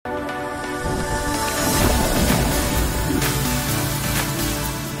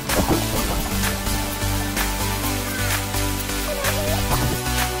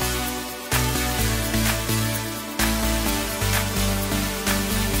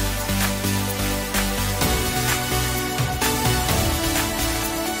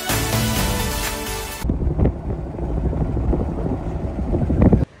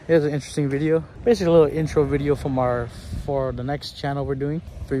Here's an interesting video. Basically a little intro video from for the next channel we're doing,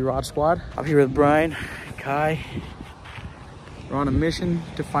 3 Rod Squad. I'm here with Brian, Kai. We're on a mission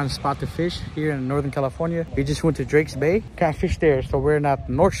to find a spot to fish here in Northern California. We just went to Drake's Bay. Can't fish there, so we're at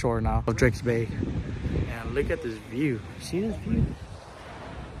the North Shore now of Drake's Bay. And look at this view. See this view?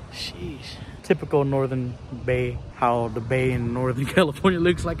 Sheesh. Typical Northern Bay, how the bay in Northern California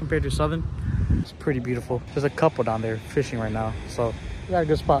looks like compared to Southern. It's pretty beautiful. There's a couple down there fishing right now, so we got a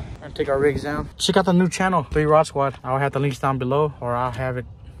good spot. We're gonna take our rigs down. Check out the new channel, 3 Rod Squad. I'll have the links down below, or I'll have it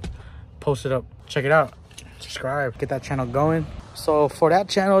posted up. Check it out. Subscribe, get that channel going. So for that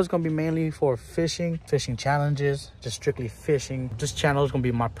channel, it's gonna be mainly for fishing challenges, just strictly fishing. This channel is gonna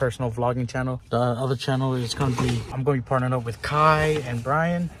be my personal vlogging channel. The other channel is gonna be, I'm gonna be partnering up with Kai and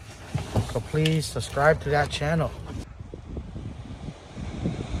Brian. So please subscribe to that channel.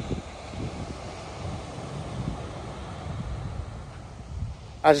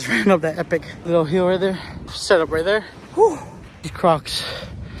 I just ran up that epic little hill right there. Set up right there. Whew. These Crocs,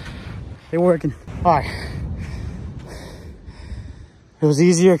 they're working. All right. It was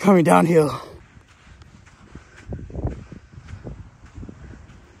easier coming downhill.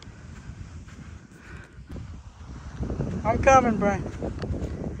 I'm coming, Brian.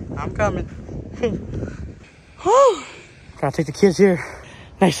 I'm coming. Whew. Gotta take the kids here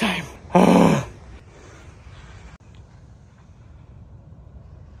next time.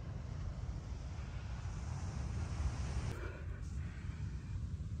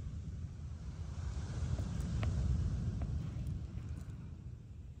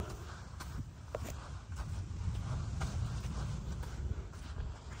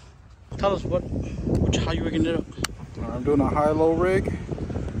 Tell us how you rigging it up. I'm doing a high-low rig.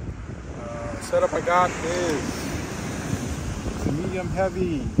 Setup I got is a medium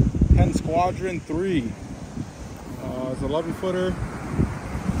heavy Penn Squadron 3. It's 11 footer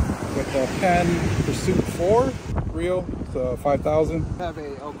with a Penn Pursuit 4 reel. It's 5,000. I have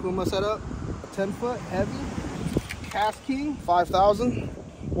a Okuma setup, a 10 foot heavy Cast King 5,000.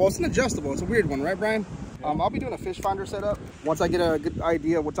 Well, it's an adjustable. It's a weird one, right, Brian? I'll be doing a fish finder setup. Once I get a good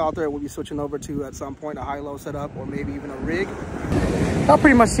idea of what's out there, we'll be switching over to, at some point, a high-low setup or maybe even a rig. I've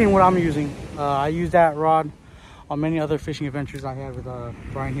pretty much seen what I'm using. I use that rod on many other fishing adventures I had with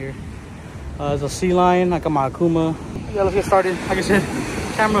Brian here. There's a Sea Lion, I got my Akuma. Yeah, let's get started. Like I said,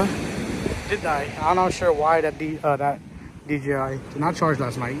 camera did die. I'm not sure why that DJI did not charge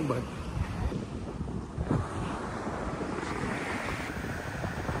last night, but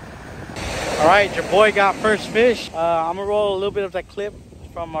all right, your boy got first fish. I'm gonna roll a little bit of that clip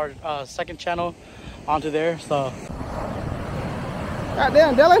from our second channel onto there. So,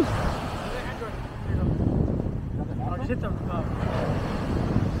 goddamn, Dylan.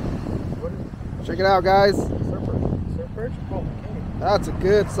 Check it out, guys. Surf perch? Oh, okay. That's a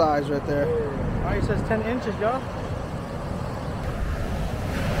good size right there. All right, it says 10 inches, y'all.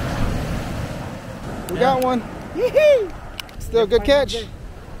 We got one. Yee-hee. Still a good catch.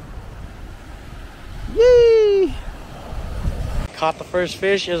 Yee! Caught the first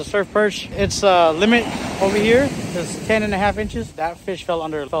fish. It's a surf perch. Its limit over here is 10.5 inches. That fish fell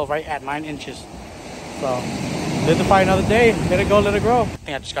right at 9 inches. So live to fight another day. Let it go, let it grow. I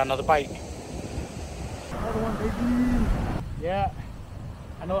think I just got another bite. Another one, baby. Yeah,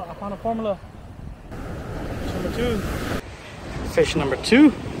 I know. I found a formula. Fish number 2. Fish number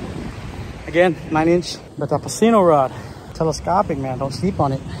 2. Again, 9 inch, but the Pasino rod. Telescopic, man. Don't sleep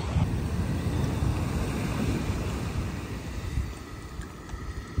on it.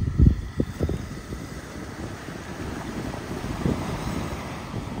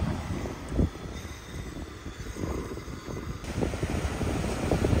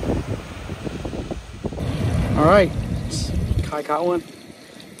 All right, Kai caught one.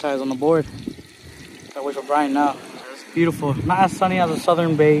 Kai's on the board. Gotta wait for Brian now. It's beautiful. Not as sunny as the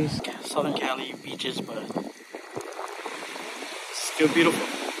southern bays, southern Cali beaches, but it's still beautiful.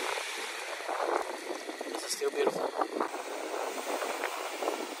 This is still beautiful.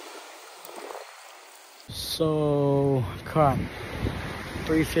 So, caught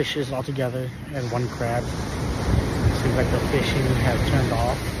 3 fishes altogether and 1 crab. Seems like the fishing has turned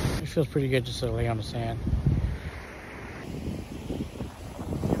off. It feels pretty good just to lay on the sand.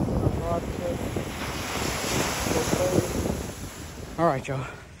 All right, y'all.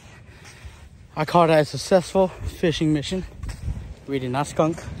 I called it a successful fishing mission. We did not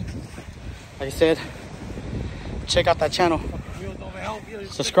skunk. Like I said, check out that channel.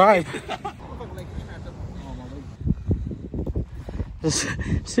 Subscribe. Just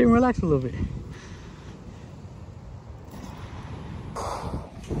sit and relax a little bit.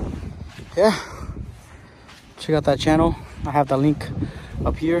 Yeah. Check out that channel. I have the link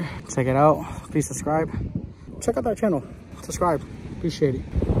up here. Check it out. Please subscribe. Check out that channel. Subscribe. Appreciate it.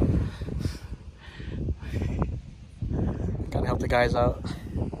 Gotta help the guys out.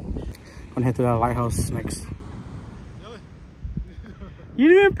 Gonna head to that lighthouse next. You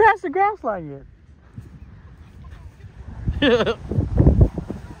didn't even pass the grass line yet.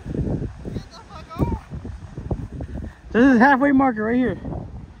 This is halfway marker right here.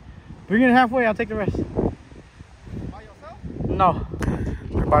 Bring it halfway, I'll take the rest. By yourself? No.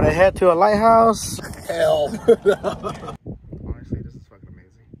 We're about to head to a lighthouse. Hell. Honestly, this is fucking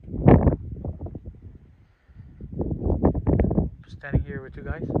amazing. Just standing here with two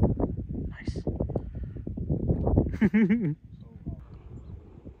guys. Nice.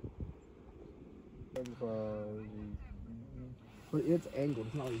 But it's angled.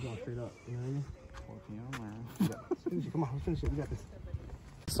 It's not like it's going straight up. You know what I mean? Let's finish it. Come on, let's finish it. We got this.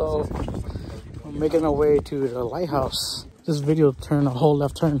 So, we're making our way to the lighthouse. This video turned a whole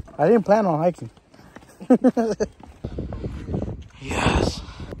left turn. I didn't plan on hiking. Yes.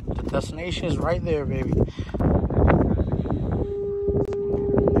 The destination is right there, baby.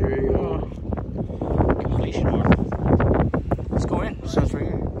 There you go. Completion mark. Let's go in. Sun's right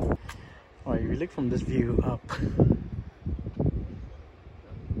here. Oh, you look from this view up.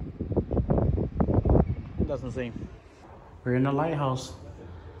 That's insane. We're in the lighthouse.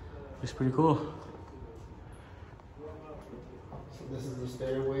 It's pretty cool. So this is the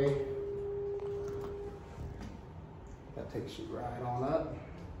stairway. That takes you right on up.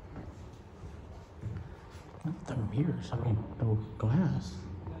 Not the mirrors, I mean, the glass.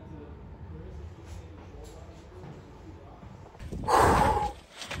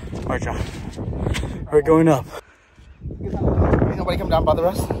 Alright, y'all. We're going up. Ain't nobody come down by the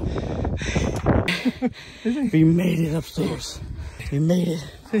rest. We made it upstairs. We made it.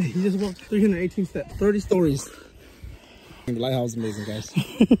 He just walked 318 steps, 30 stories. The lighthouse is amazing, guys.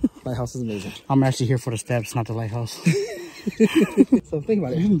 Lighthouse is amazing. I'm actually here for the steps, not the lighthouse. So think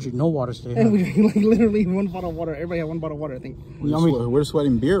about it. You didn't drink no water today. And we drank like literally one bottle of water. Everybody had one bottle of water, I think. We're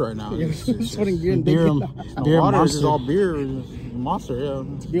sweating beer right now. Yeah, we're sweating beer and Beer, bacon. beer Water monster. is all beer. Monster, yeah.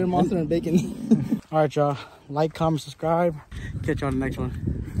 It's beer, monster, and bacon. All right, y'all. Like, comment, subscribe. Catch you on the next one.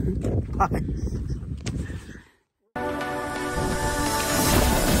 Bye.